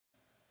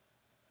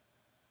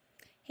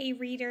Hey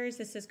readers,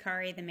 this is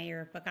Kari, the mayor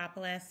of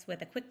Bookopolis,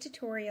 with a quick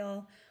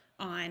tutorial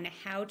on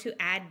how to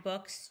add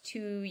books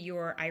to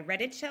your I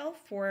Read It shelf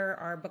for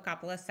our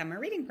Bookopolis Summer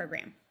Reading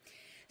program.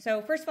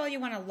 So first of all, you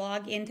want to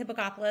log into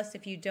Bookopolis.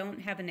 If you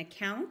don't have an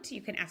account,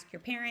 you can ask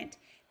your parent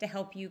to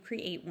help you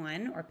create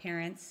one, or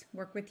parents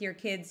work with your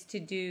kids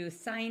to do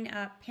sign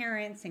up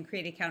parents and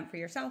create an account for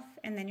yourself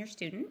and then your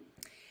student.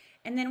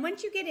 And then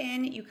once you get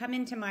in, you come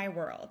into My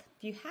World.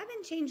 If you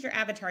haven't changed your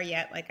avatar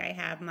yet, like I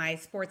have my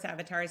sports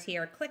avatars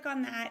here, click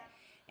on that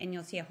and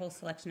you'll see a whole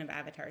selection of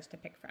avatars to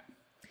pick from.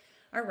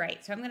 All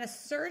right, so I'm going to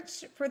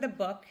search for the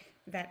book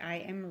that I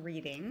am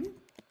reading.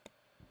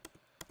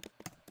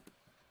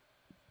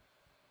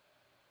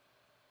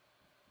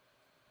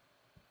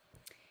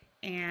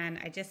 And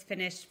I just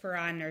finished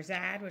Farah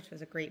Nurzad, which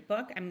was a great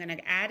book. I'm going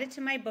to add it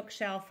to my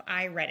bookshelf.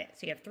 I Read It.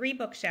 So you have 3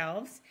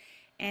 bookshelves.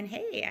 And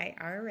hey,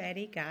 I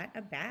already got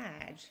a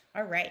badge.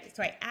 All right,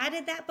 so I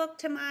added that book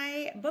to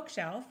my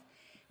bookshelf.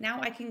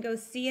 Now I can go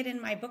see it in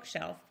my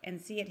bookshelf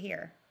and see it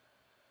here.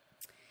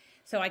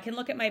 So I can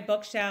look at my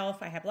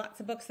bookshelf. I have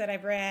lots of books that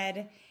I've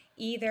read,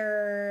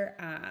 either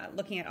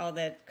looking at all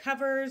the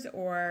covers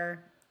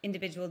or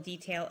individual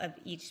detail of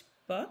each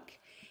book.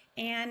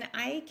 And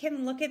I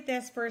can look at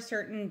this for a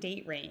certain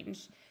date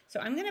range. So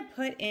I'm going to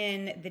put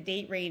in the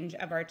date range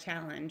of our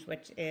challenge,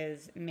 which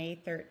is May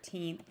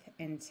 13th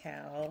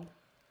until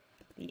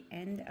the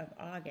end of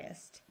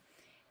August.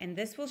 And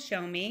this will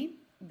show me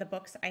the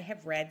books I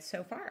have read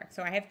so far.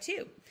 So I have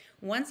 2.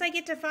 Once I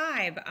get to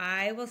 5,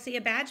 I will see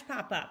a badge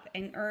pop up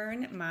and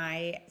earn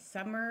my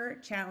Summer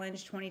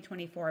Challenge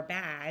 2024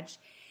 badge.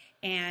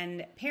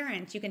 And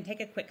parents, you can take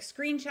a quick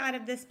screenshot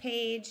of this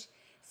page,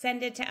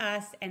 send it to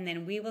us, and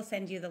then we will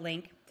send you the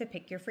link to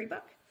pick your free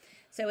book.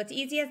 So it's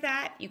easy as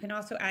that. You can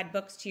also add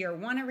books to your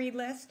wanna-read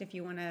list if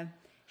you wanna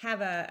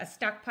have a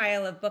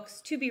stockpile of books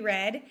to be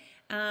read.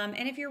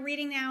 And if you're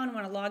reading now and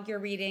want to log your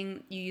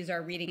reading, you use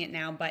our Reading It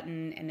Now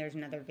button, and there's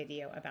another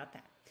video about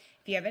that.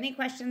 If you have any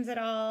questions at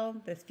all,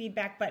 this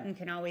feedback button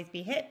can always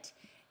be hit,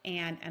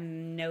 and a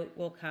note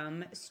will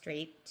come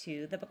straight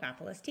to the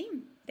Bookopolis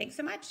team. Thanks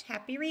so much.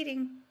 Happy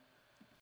reading.